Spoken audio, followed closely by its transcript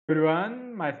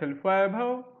Everyone, myself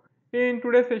Vaibhav. In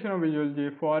today's session of Visual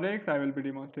JForex, I will be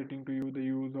demonstrating to you the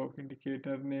use of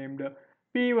indicator named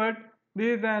pivot.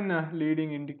 This is an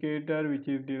leading indicator which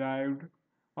is derived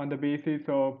on the basis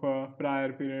of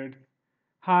prior periods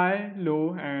high,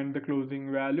 low and the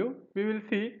closing value. We will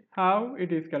see how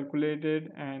it is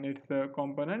calculated and its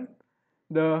component,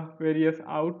 the various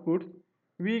outputs.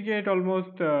 We get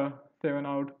almost 7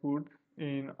 outputs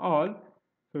in all.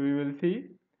 So we will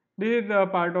see this is a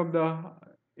part of the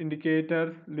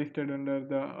indicators listed under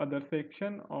the other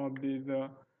section of these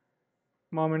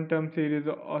momentum series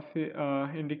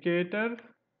indicators.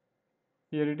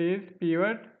 Here it is,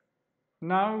 pivot.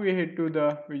 Now we head to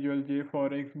the Visual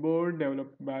JForex board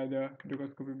developed by the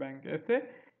Dukascopy Bank SA.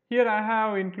 Here I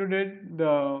have included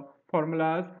the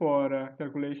formulas for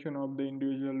calculation of the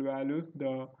individual values,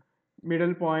 the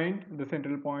middle point, the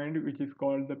central point which is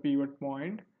called the pivot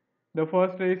point. The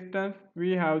first resistance,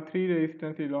 we have three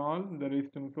resistances on, the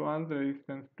resistance 1, the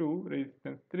resistance 2,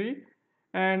 resistance 3,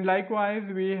 and likewise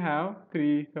we have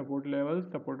three support levels,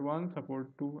 support 1, support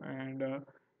 2 and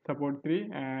support 3,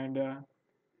 and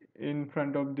in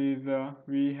front of these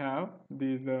we have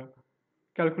these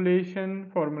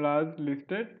calculation formulas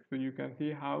listed, so you can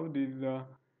see how these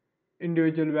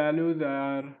individual values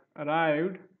are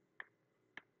arrived.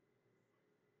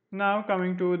 Now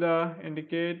coming to the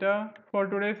indicator, for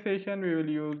today's session we will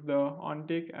use the on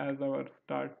tick as our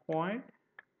start point.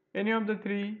 Any of the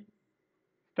three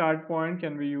start point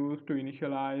can be used to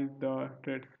initialize the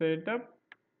trade setup,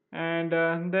 and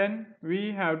then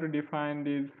we have to define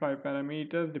these five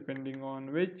parameters depending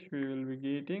on which we will be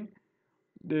getting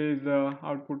these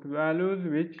output values,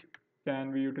 which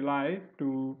can be utilized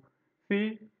to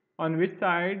see on which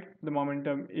side the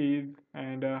momentum is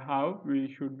and how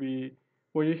we should be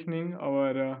positioning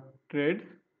our trades.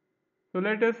 So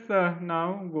let us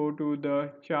now go to the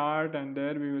chart, and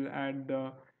there we will add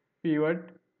the pivot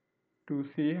to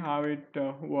see how it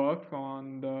works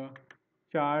on the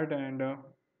chart and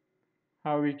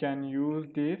how we can use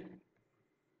this.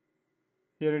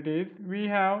 Here it is. We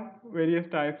have various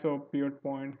types of pivot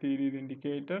point series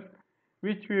indicators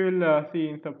which we will see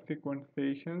in subsequent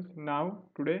sessions. Now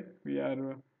today we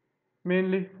are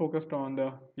mainly focused on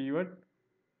the pivot.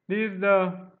 This is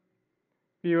the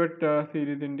pivot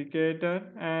series indicator,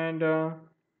 and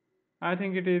I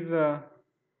think it is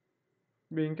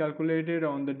being calculated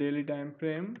on the daily time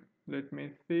frame. Let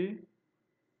me see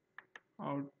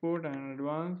output and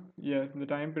advance. Yes, the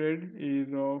time period is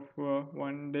of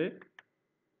 1 day.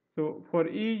 So for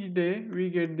each day we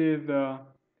get these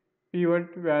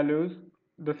pivot values,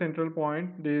 the central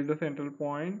point, this is the central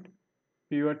point,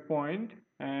 pivot point,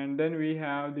 and then we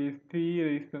have these three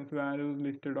resistance values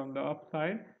listed on the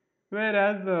upside,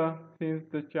 whereas since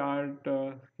the chart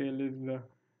scale is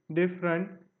different,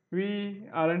 we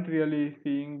aren't really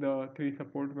seeing the three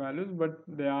support values, but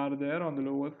they are there on the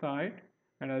lower side,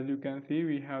 and as you can see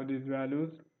we have these values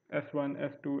S1,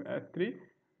 S2, S3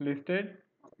 listed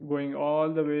going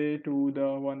all the way to the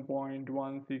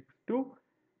 1.162,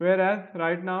 whereas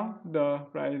right now the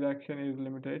price action is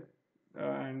limited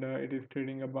and it is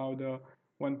trading above the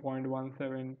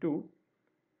 1.172.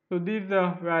 So these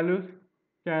values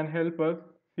can help us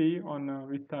see on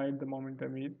which side the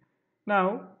momentum is.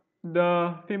 Now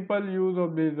the simple use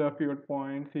of this pivot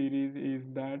point series is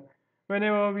that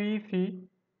whenever we see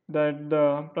that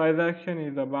the price action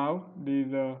is above this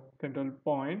central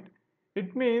point,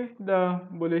 it means the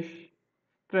bullish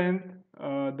strength,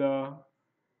 the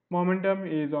momentum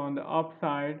is on the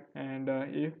upside, and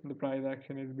if the price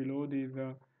action is below this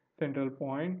central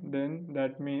point, then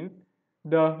that means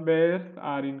the bears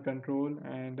are in control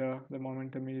and the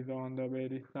momentum is on the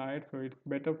bearish side. So it's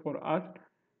better for us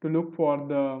to look for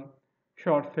the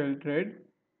short sell trade.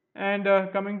 And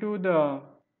coming to the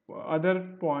other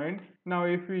points, now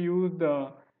if we use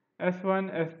the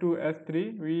S1, S2,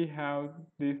 S3, we have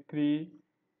these three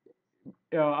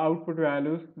output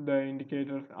values, the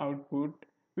indicator's output,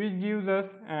 which gives us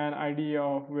an idea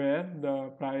of where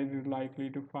the price is likely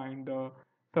to find the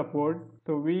support.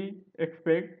 So we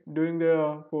expect during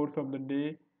the course of the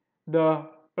day the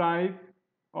price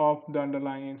of the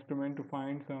underlying instrument to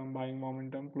find some buying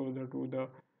momentum closer to the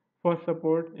first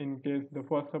support. In case the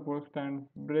first support stands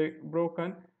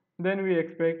broken, then we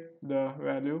expect the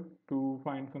value to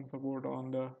find some support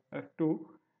on the S2,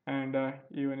 and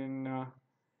even in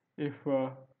if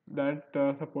that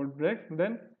support breaks,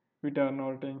 then we turn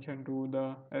our attention to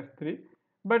the S3.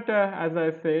 But as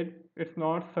I said, it's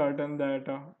not certain that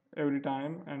every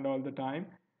time and all the time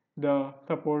the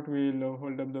support will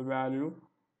hold up the value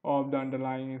of the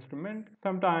underlying instrument.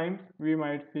 Sometimes we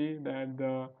might see that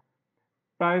the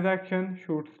price action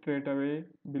shoots straight away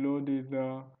below these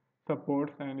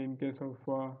supports, and in case of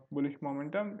bullish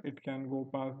momentum it can go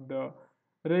past the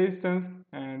resistance,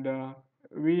 and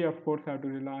we of course have to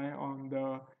rely on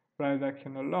the price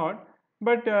action a lot.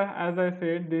 But as I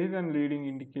said, this is a leading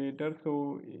indicator,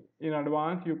 so in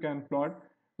advance you can plot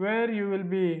where you will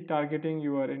be targeting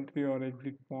your entry or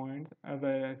exit points. As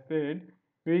I said,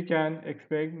 we can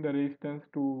expect the resistance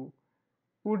to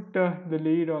put the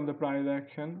lead on the price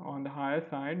action on the higher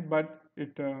side, but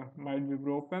it might be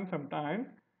broken sometimes.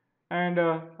 And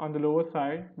on the lower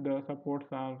side, the supports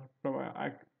are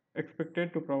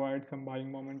expected to provide some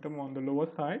buying momentum on the lower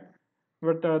side.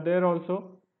 But there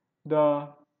also the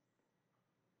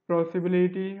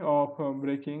possibility of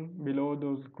breaking below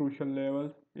those crucial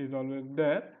levels is always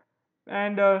there,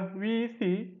 and we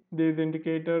see this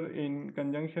indicator in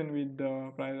conjunction with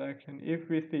the price action. If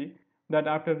we see that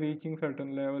after reaching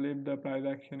certain level, if the price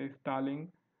action is stalling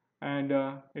and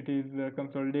it is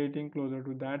consolidating closer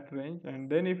to that range, and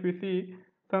then if we see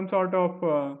some sort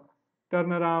of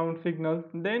turnaround signals,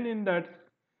 then in that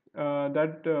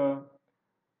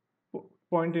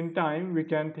point in time we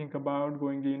can think about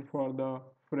going in for the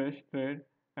fresh trade,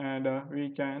 and we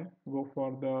can go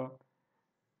for the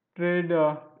trade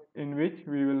in which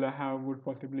we will have good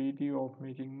possibility of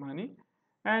making money.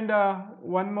 And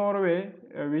one more way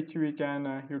which we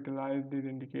can utilize this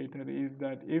indicator is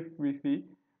that if we see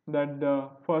that the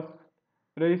first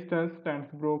resistance stands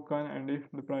broken, and if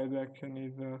the price action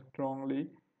is strongly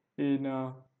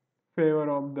in favor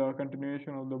of the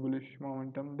continuation of the bullish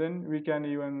momentum, then we can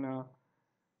even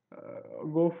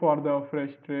go for the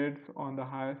fresh trades on the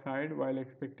higher side while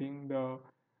expecting the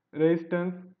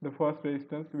resistance, the first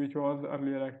resistance which was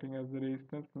earlier acting as the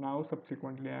resistance, now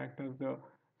subsequently act as the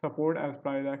support as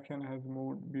price action has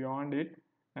moved beyond it,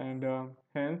 and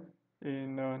hence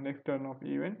in next turn of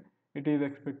event it is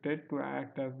expected to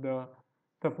act as the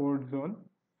support zone.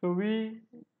 So we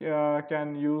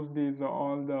can use these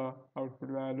all the output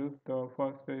values, the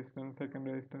first resistance, second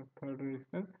resistance, third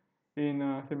resistance, in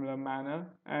a similar manner.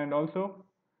 And also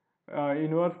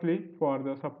inversely, for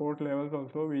the support levels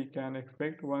also we can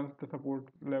expect, once the support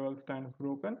level stands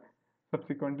broken,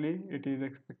 subsequently it is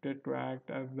expected to act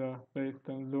as the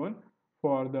resistance zone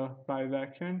for the price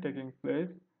action taking place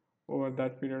over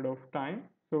that period of time.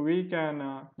 So we can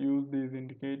use these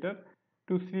indicators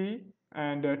to see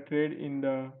and trade in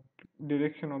the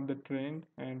direction of the trend,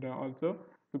 and also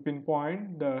to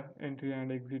pinpoint the entry and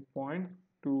exit points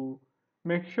to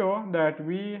make sure that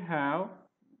we have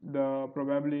the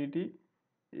probability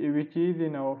which is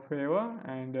in our favor,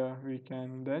 and we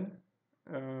can then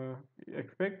uh,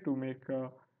 expect to make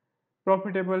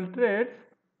profitable trades.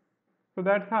 So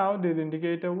that's how this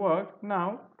indicator works.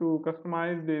 Now to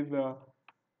customize these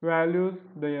values,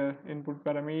 the input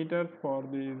parameters for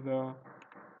these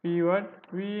keyword,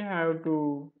 we have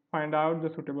to find out the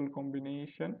suitable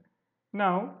combination.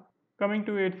 Now coming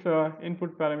to its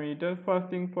input parameters, first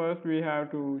thing first, we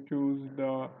have to choose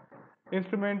the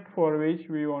instrument for which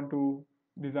we want to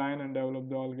design and develop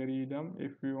the algorithm.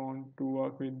 If we want to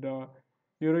work with the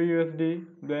Euro USD,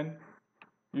 then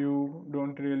you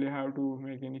don't really have to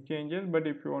make any changes, but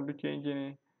if you want to change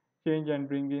and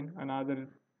bring in another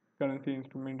currency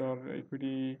instrument or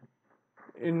equity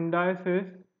indices,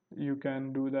 you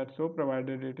can do that, so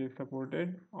provided it is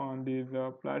supported on these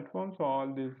platforms. So all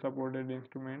these supported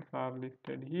instruments are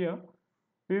listed here.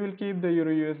 We will keep the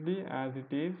Euro USD as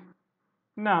it is.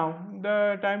 Now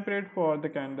the time period for the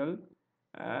candle,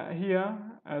 here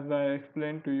as I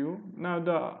explained to you, now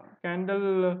the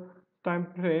candle time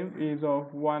frame is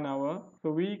of 1 hour,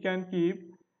 so we can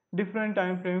keep different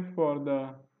time frames for the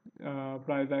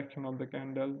price action of the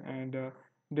candle, and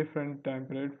different time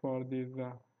period for this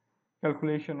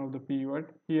calculation of the pivot.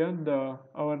 Here the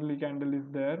hourly candle is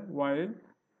there, while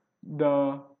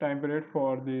the time period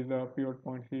for this pivot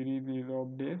point series is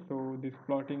of day. So this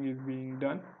plotting is being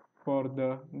done for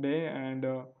the day, and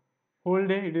whole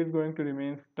day it is going to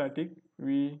remain static.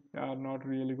 We are not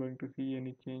really going to see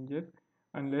any changes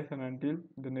unless and until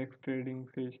the next trading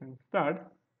session starts.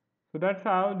 So that's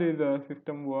how this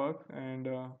system works, and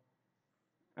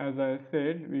as I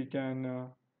said, we can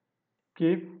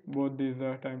keep both these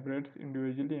time periods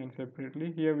individually and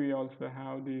separately. Here we also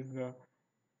have these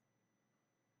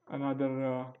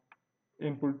another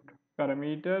input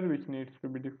parameter which needs to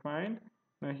be defined.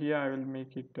 Now here I will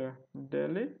make it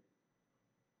daily.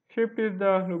 Shift is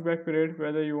the look back period,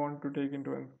 whether you want to take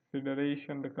into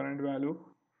consideration the current value,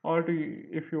 or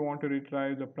if you want to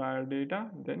retrieve the prior data,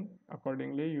 then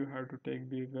accordingly you have to take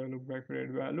this look back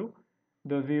period value.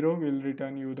 The 0 will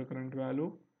return you the current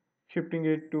value. Shifting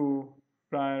it to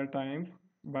prior times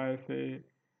by say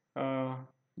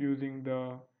using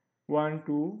the 1,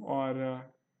 2 or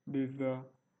these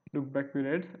look back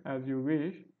periods as you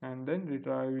wish, and then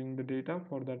retrieving the data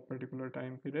for that particular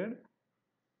time period.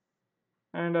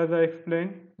 And as I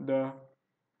explained, the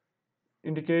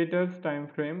indicators time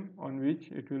frame on which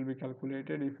it will be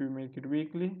calculated. If you make it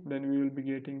weekly, then we will be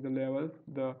getting the levels,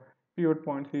 the pivot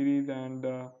point series and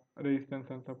the resistance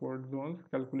and support zones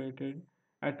calculated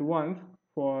at once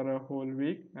for a whole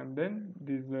week, and then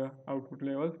these output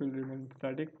levels will remain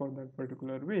static for that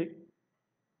particular week.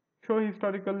 Show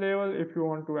historical level. If you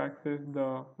want to access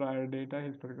the prior data,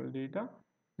 historical data,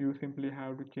 you simply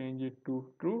have to change it to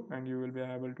true and you will be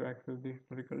able to access the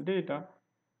historical data.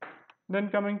 Then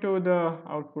coming to the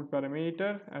output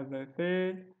parameters, as I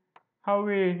said, how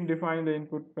we define the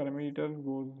input parameters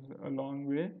goes a long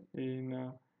way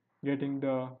in getting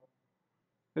the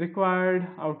required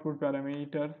output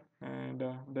parameters, and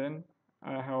then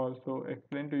I have also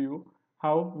explained to you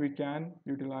how we can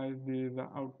utilize these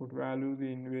output values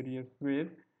in various ways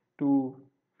to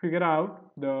figure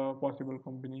out the possible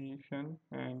combination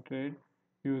and trade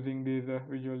using these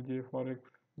Visual JForex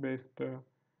based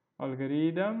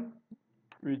algorithm,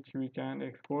 which we can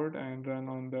export and run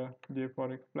on the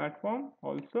JForex platform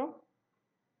also.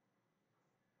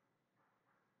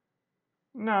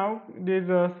 Now these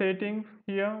settings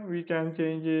here, we can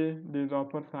change this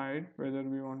upper side whether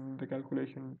we want the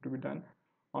calculation to be done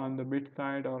on the bit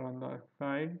side or on the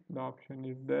side. The option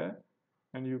is there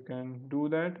and you can do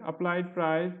that. Applied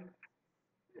price,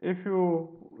 if you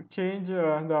change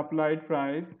the applied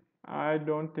price, I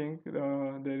don't think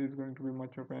there is going to be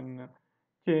much of an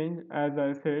change. As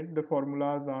I said, the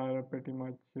formulas are pretty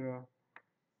much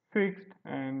fixed,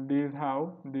 and this is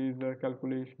how these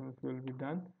calculations will be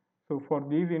done. So for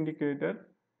these indicators,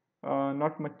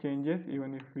 not much changes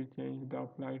even if we change the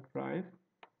applied price,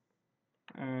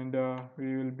 and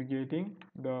we will be getting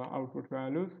the output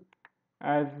values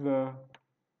as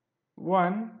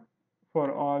 1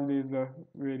 for all these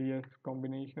various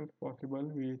combinations possible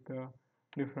with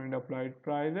different applied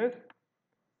prices.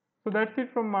 So that's it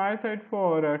from my side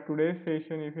for today's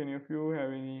session. If any of you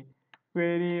have any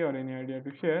query or any idea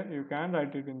to share, you can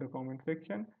write it in the comment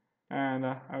section, and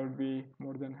I would be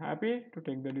more than happy to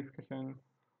take the discussion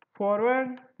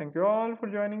forward. Thank you all for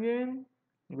joining in.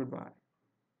 Goodbye.